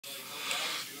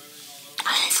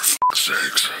Oh, for fuck's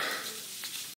sakes.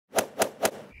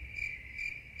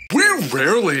 We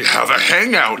rarely have a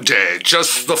hangout day,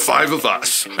 just the 5 of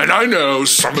us. And I know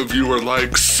some of you are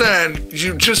like, Sen,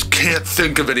 you just can't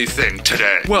think of anything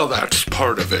today. Well, that's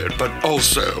part of it, but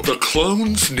also, the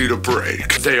clones need a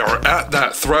break. They are at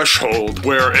that threshold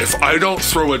where if I don't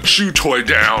throw a chew toy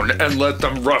down and let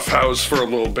them roughhouse for a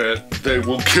little bit, they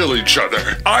will kill each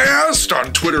other. I asked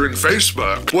on Twitter and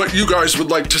Facebook what you guys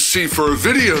would like to see for a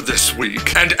video this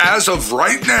week, and as of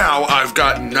right now, I've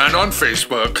got none on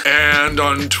Facebook, and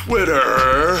on Twitter,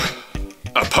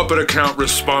 a puppet account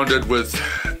responded with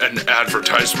an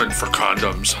advertisement for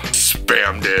condoms.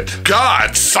 Spammed it.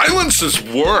 God, silence is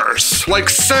worse. Like,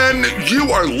 Sen,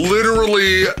 you are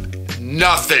literally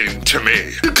nothing to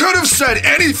me. You could have said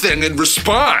anything in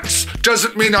response.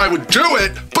 Doesn't mean I would do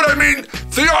it, but I mean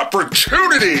the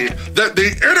opportunity that the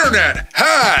internet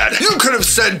had. You could have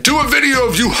said, do a video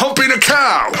of you humping a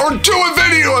cow, or do a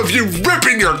video of you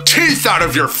ripping your teeth out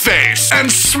of your face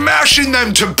and smashing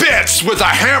them to bits with a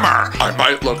hammer. I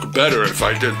might look better if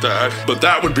I did that, but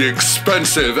that would be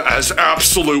expensive as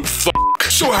absolute fuck.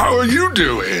 So how are you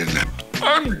doing?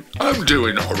 I'm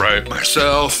doing all right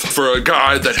myself. For a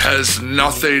guy that has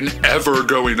nothing ever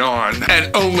going on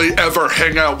and only ever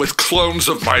hang out with clones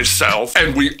of myself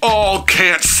and we all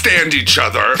can't stand each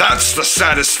other, that's the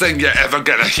saddest thing you're ever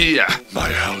gonna hear.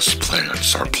 My house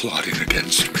plants are plotting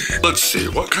against me. Let's see,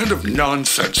 what kind of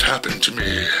nonsense happened to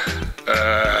me?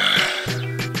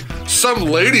 Some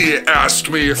lady asked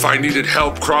me if I needed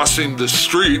help crossing the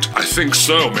street. I think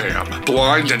so, ma'am.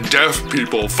 Blind and deaf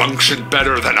people function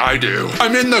better than I do.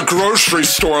 I'm in the grocery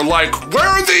store like, where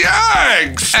are the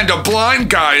eggs? And a blind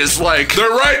guy is like, they're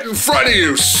right in front of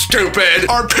you, stupid.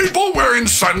 Are people wearing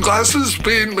sunglasses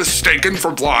being mistaken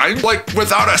for blind? Like,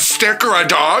 without a stick or a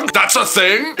dog? That's a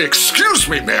thing? Excuse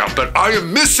me, ma'am, but I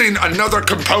am missing another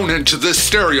component to this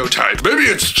stereotype. Maybe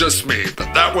it's just me,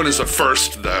 but that one is a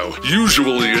first, though.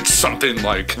 Usually it's something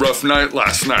like, rough night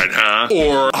last night, huh?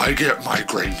 Or, I get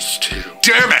migraines too.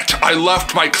 Damn it! I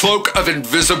left my cloak of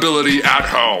invisibility at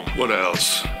home. What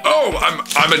else? Oh,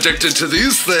 I'm addicted to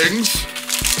these things.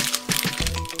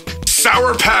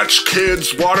 Sour Patch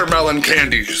Kids watermelon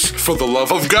candies. For the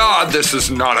love of God, this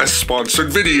is not a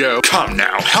sponsored video. Come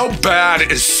now, how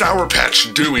bad is Sour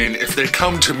Patch doing if they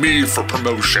come to me for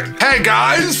promotion? Hey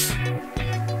guys!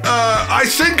 I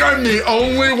think I'm the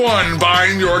only one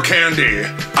buying your candy.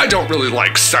 I don't really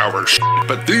like sour shit,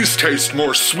 but these taste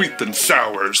more sweet than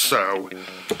sour, so...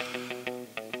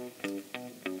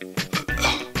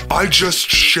 I just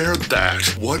shared that.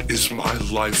 What is my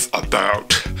life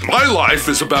about? My life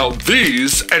is about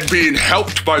these and being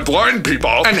helped by blind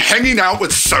people and hanging out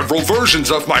with several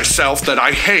versions of myself that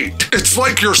I hate. It's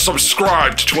like you're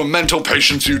subscribed to a mental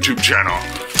patient's YouTube channel.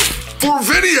 For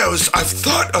videos, I've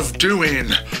thought of doing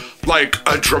like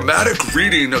a dramatic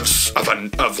reading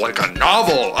of like a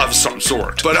novel of some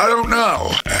sort, but I don't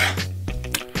know.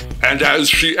 And as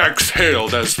she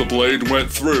exhaled as the blade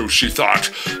went through, she thought,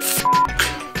 fuck,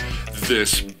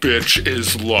 this bitch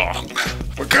is long.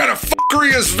 What kind of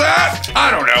fuckery is that? I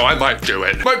don't know, I might do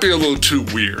it. Might be a little too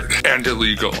weird and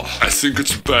illegal. I think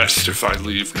it's best if I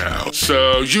leave now.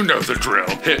 So, you know the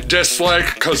drill. Hit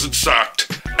dislike, cause it sucked.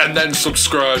 And then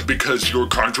subscribe because you're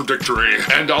contradictory.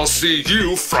 And I'll see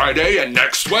you Friday and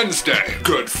next Wednesday.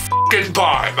 Good fucking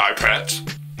bye, my pets.